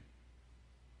intimidation.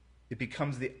 It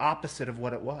becomes the opposite of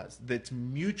what it was. That's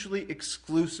mutually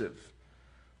exclusive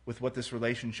with what this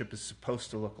relationship is supposed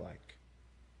to look like.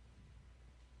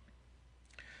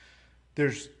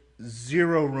 There's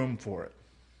zero room for it.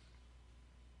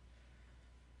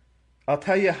 I'll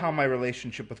tell you how my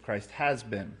relationship with Christ has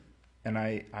been, and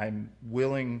I'm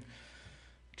willing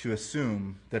to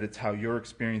assume that it's how your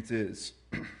experience is.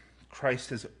 Christ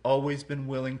has always been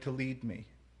willing to lead me.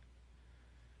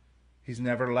 He's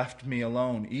never left me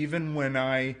alone. Even when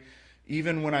I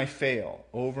fail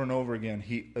over and over again,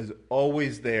 he is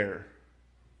always there,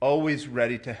 always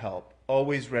ready to help,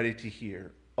 always ready to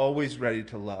hear, always ready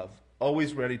to love,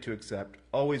 always ready to accept,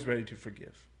 always ready to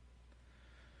forgive.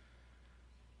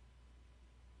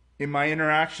 In my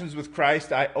interactions with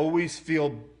Christ, I always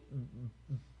feel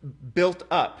built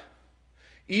up.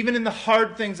 Even in the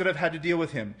hard things that I've had to deal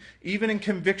with him, even in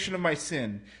conviction of my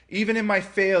sin, even in my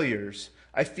failures,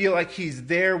 I feel like he's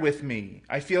there with me.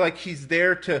 I feel like he's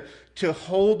there to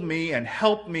hold me and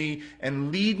help me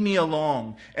and lead me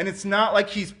along. And it's not like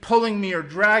he's pulling me or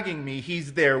dragging me.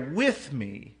 He's there with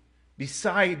me,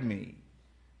 beside me,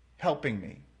 helping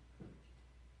me.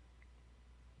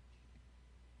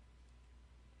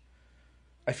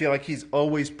 I feel like he's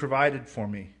always provided for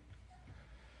me.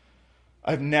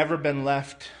 I've never been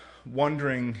left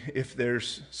wondering if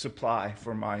there's supply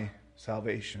for my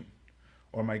salvation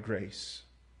or my grace.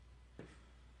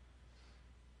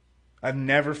 I've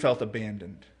never felt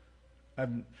abandoned.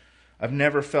 I've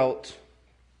never felt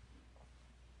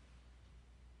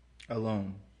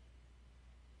alone.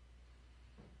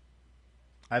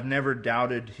 I've never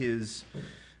doubted his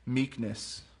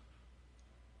meekness,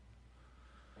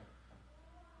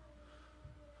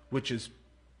 which is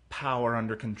power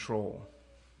under control.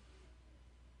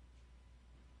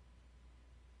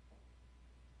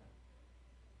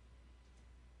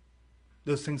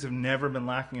 Those things have never been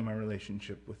lacking in my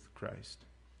relationship with Christ.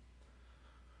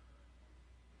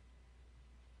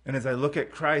 And as I look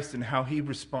at Christ and how he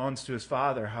responds to his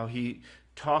Father, how he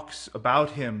talks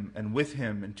about him and with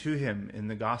him and to him in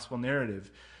the gospel narrative,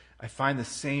 I find the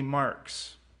same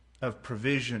marks of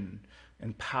provision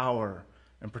and power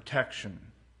and protection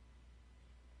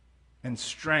and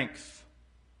strength.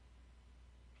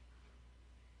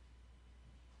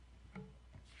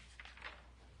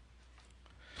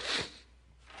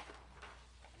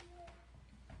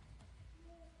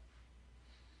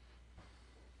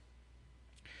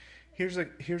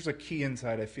 Here's a key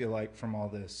insight I feel like from all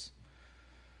this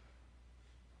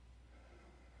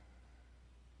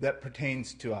that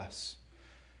pertains to us.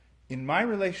 In my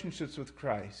relationships with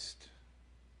Christ,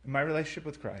 in my relationship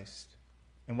with Christ,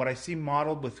 and what I see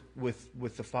modeled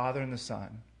with the Father and the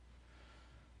Son,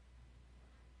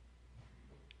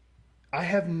 I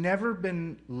have never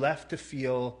been left to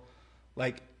feel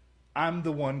like I'm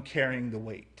the one carrying the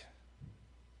weight.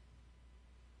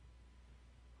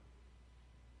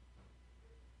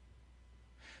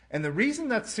 And the reason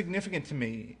that's significant to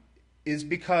me is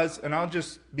because, and I'll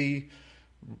just be,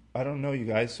 I don't know you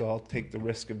guys, so I'll take the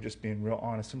risk of just being real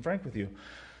honest and frank with you.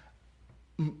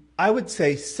 I would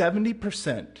say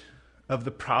 70% of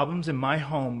the problems in my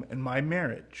home and my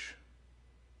marriage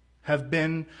have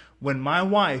been when my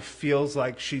wife feels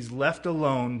like she's left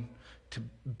alone to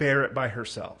bear it by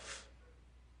herself.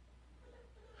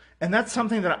 And that's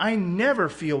something that I never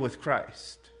feel with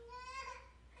Christ.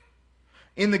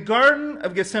 In the Garden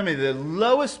of Gethsemane, the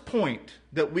lowest point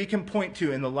that we can point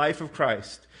to in the life of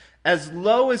Christ, as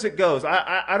low as it goes,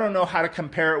 I don't know how to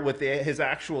compare it with his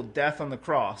actual death on the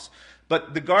cross,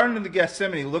 but the Garden of the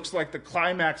Gethsemane looks like the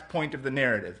climax point of the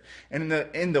narrative. And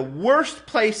in the worst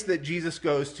place that Jesus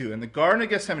goes to, in the Garden of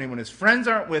Gethsemane, when his friends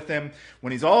aren't with him,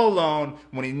 when he's all alone,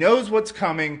 when he knows what's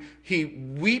coming, he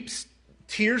weeps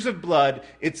tears of blood.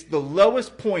 It's the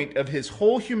lowest point of his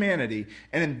whole humanity.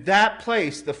 And in that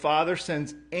place, the Father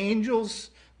sends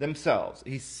angels themselves.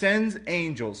 He sends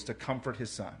angels to comfort his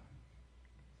Son.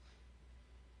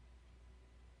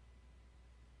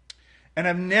 And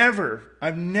I've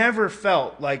never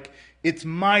felt like it's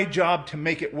my job to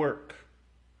make it work.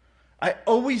 I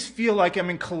always feel like I'm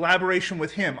in collaboration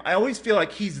with him. I always feel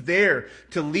like he's there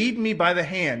to lead me by the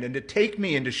hand and to take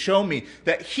me and to show me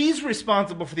that he's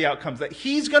responsible for the outcomes, that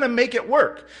he's going to make it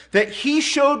work, that he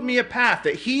showed me a path,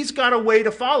 that he's got a way to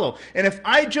follow. And if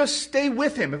I just stay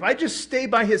with him, if I just stay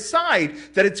by his side,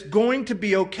 that it's going to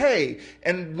be okay.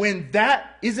 And when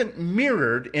that isn't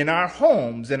mirrored in our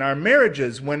homes, in our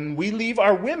marriages, when we leave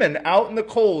our women out in the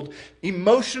cold,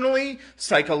 emotionally,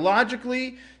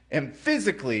 psychologically, and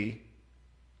physically,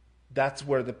 that's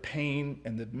where the pain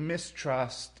and the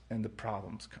mistrust and the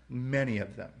problems come. Many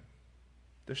of them.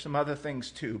 There's some other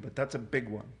things too, but that's a big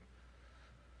one.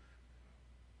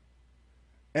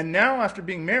 And now, after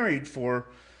being married for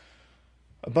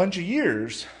a bunch of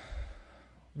years,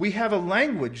 we have a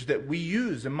language that we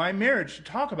use in my marriage to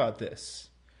talk about this.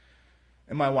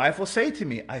 And my wife will say to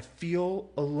me, I feel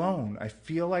alone. I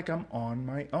feel like I'm on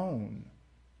my own.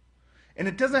 And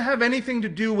it doesn't have anything to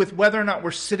do with whether or not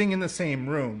we're sitting in the same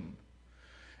room.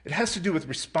 It has to do with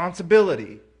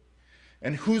responsibility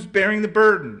and who's bearing the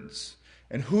burdens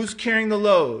and who's carrying the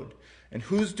load and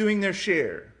who's doing their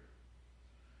share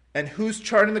and who's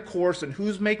charting the course and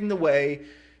who's making the way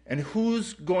and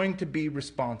who's going to be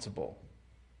responsible.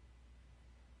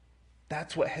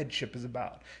 That's what headship is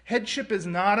about. Headship is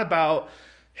not about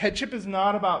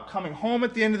coming home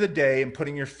at the end of the day and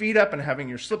putting your feet up and having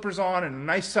your slippers on and a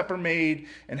nice supper made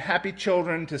and happy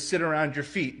children to sit around your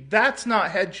feet. That's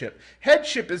not headship.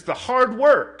 Headship is the hard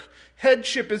work.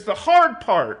 Headship is the hard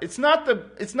part. It's not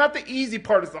the easy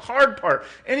part, it's the hard part.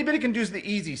 Anybody can do the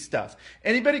easy stuff.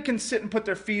 Anybody can sit and put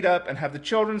their feet up and have the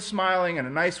children smiling and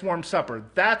a nice warm supper.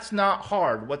 That's not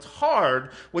hard. What's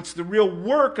hard, what's the real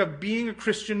work of being a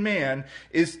Christian man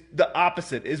is the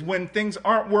opposite, is when things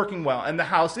aren't working well and the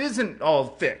house isn't all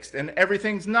fixed and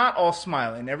everything's not all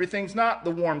smiling, everything's not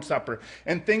the warm supper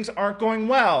and things aren't going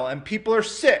well and people are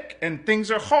sick and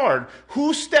things are hard.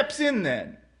 Who steps in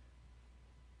then?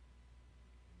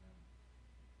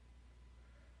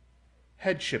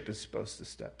 Headship is supposed to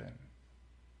step in.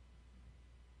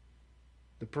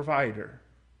 The provider,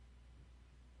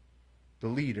 the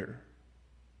leader,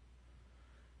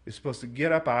 is supposed to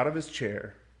get up out of his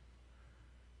chair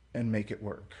and make it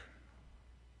work.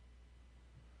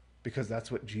 Because that's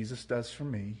what Jesus does for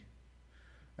me.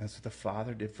 That's what the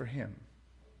Father did for him.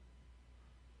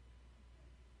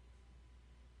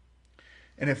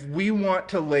 And if we want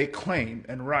to lay claim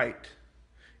and right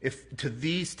to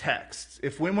these texts,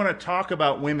 if we want to talk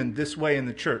about women this way in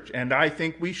the church, and I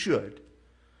think we should,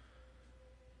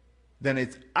 then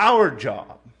it's our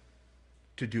job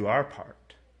to do our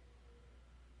part.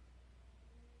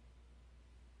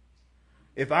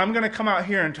 If I'm going to come out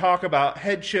here and talk about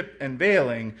headship and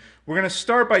veiling, we're going to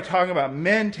start by talking about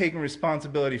men taking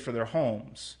responsibility for their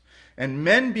homes, and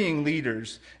men being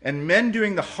leaders, and men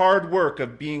doing the hard work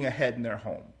of being a head in their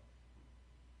home.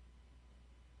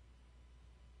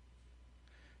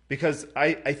 Because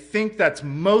I think that's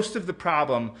most of the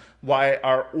problem why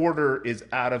our order is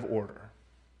out of order.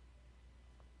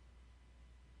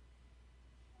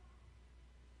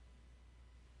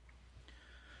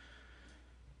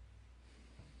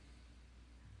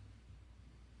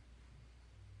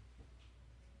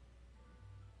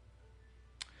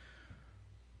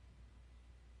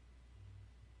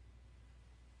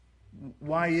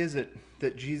 why is it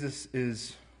that Jesus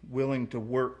is willing to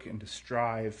work and to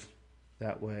strive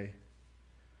that way?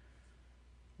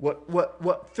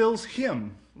 What fills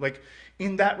him, like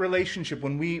in that relationship,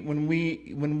 when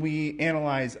we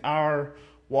analyze our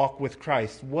walk with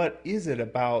Christ, what is it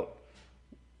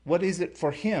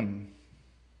for him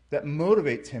that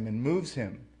motivates him and moves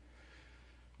him?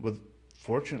 Well,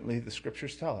 fortunately, the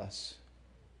scriptures tell us.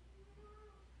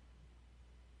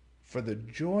 For the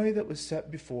joy that was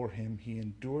set before him, he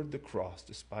endured the cross,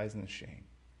 despising the shame.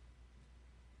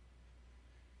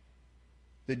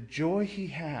 The joy he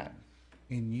had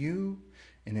in you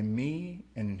and in me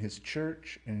and in his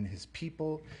church and in his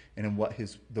people and in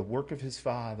the work of his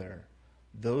Father,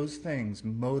 those things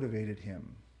motivated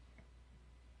him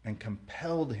and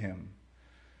compelled him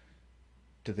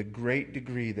to the great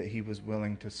degree that he was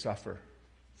willing to suffer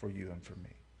for you and for me.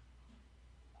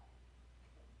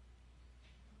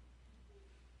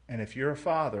 And if you're a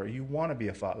father, or you want to be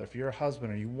a father, if you're a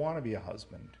husband or you want to be a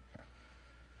husband,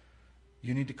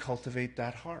 you need to cultivate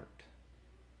that heart.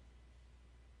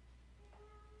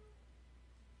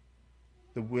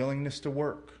 The willingness to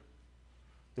work,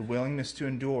 the willingness to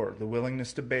endure, the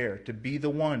willingness to bear, to be the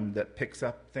one that picks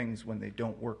up things when they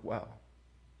don't work well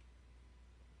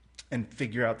and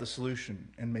figure out the solution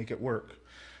and make it work,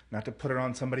 not to put it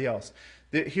on somebody else.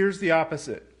 Here's the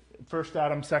opposite. First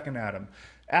Adam, second Adam.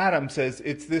 Adam says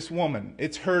it's this woman.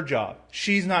 It's her job.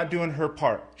 She's not doing her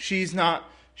part.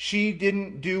 She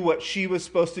didn't do what she was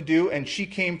supposed to do, and she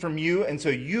came from you, and so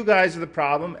you guys are the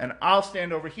problem, and I'll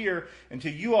stand over here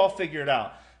until you all figure it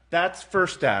out. That's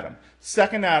first Adam.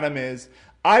 Second Adam is,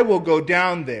 I will go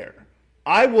down there.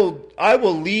 I will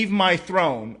leave my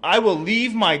throne. I will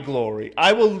leave my glory.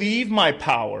 I will leave my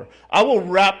power. I will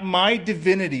wrap my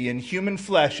divinity in human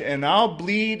flesh, and I'll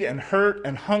bleed and hurt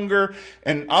and hunger,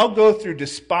 and I'll go through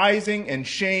despising and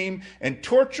shame and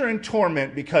torture and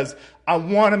torment because I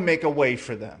want to make a way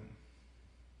for them.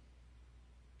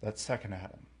 That's second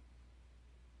Adam.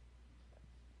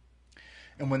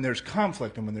 And when there's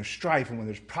conflict and when there's strife and when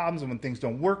there's problems and when things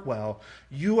don't work well,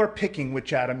 you are picking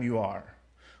which Adam you are.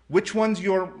 Which one's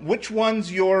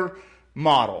your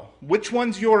model? Which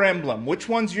one's your emblem? Which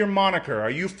one's your moniker? Are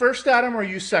you first Adam or are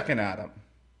you second Adam?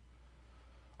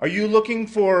 Are you looking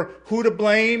for who to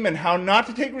blame and how not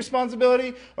to take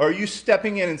responsibility? Or are you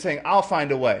stepping in and saying, I'll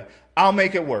find a way. I'll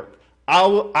make it work.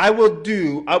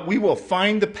 We will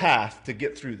find the path to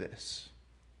get through this.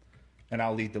 And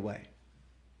I'll lead the way.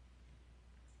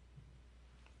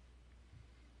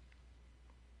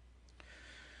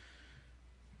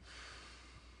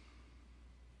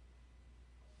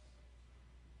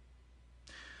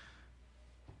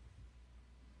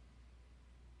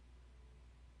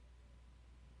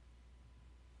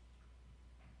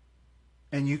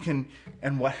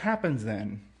 And what happens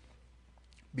then,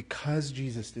 because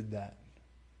Jesus did that,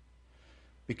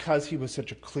 because he was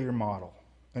such a clear model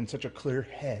and such a clear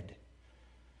head,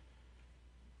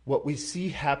 what we see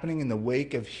happening in the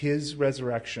wake of his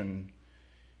resurrection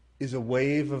is a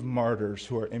wave of martyrs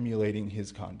who are emulating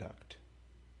his conduct.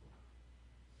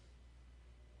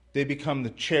 They become the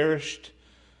cherished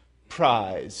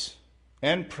prize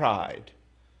and pride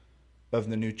of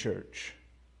the new church.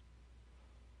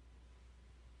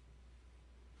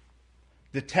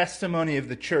 The testimony of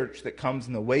the church that comes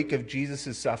in the wake of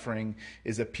Jesus' suffering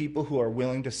is a people who are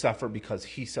willing to suffer because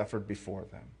he suffered before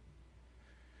them.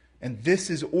 And this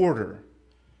is order.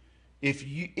 If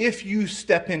you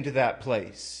step into that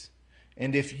place,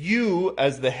 and if you,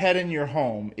 as the head in your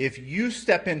home, if you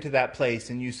step into that place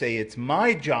and you say, it's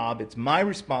my job, it's my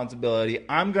responsibility,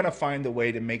 I'm going to find a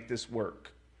way to make this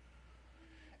work.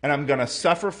 And I'm going to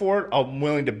suffer for it. I'm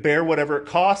willing to bear whatever it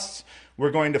costs. We're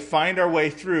going to find our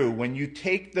way through. When you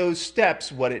take those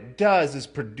steps, what it does is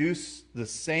produce the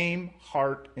same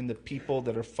heart in the people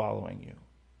that are following you.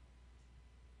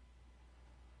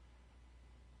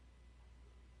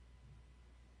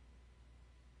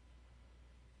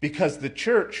 Because the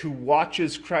church who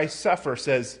watches Christ suffer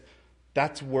says,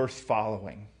 that's worth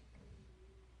following.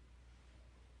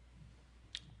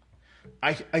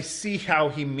 I see how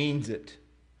he means it.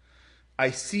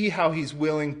 I see how he's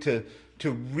willing to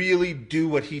really do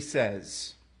what he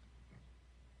says.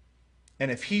 And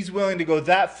if he's willing to go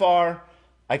that far,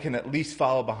 I can at least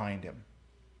follow behind him.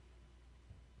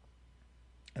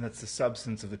 And that's the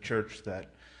substance of the church that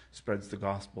spreads the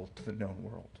gospel to the known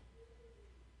world.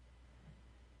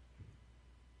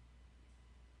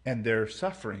 And their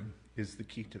suffering is the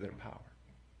key to their power.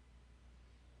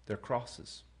 Their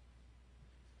crosses.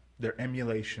 Their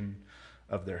emulation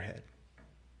of their head.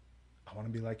 I want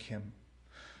to be like him.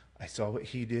 I saw what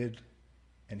he did,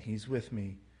 and he's with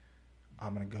me.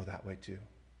 I'm going to go that way too.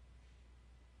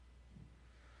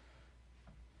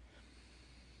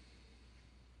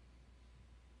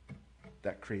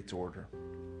 that creates order.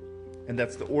 And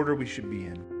that's the order we should be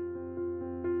in.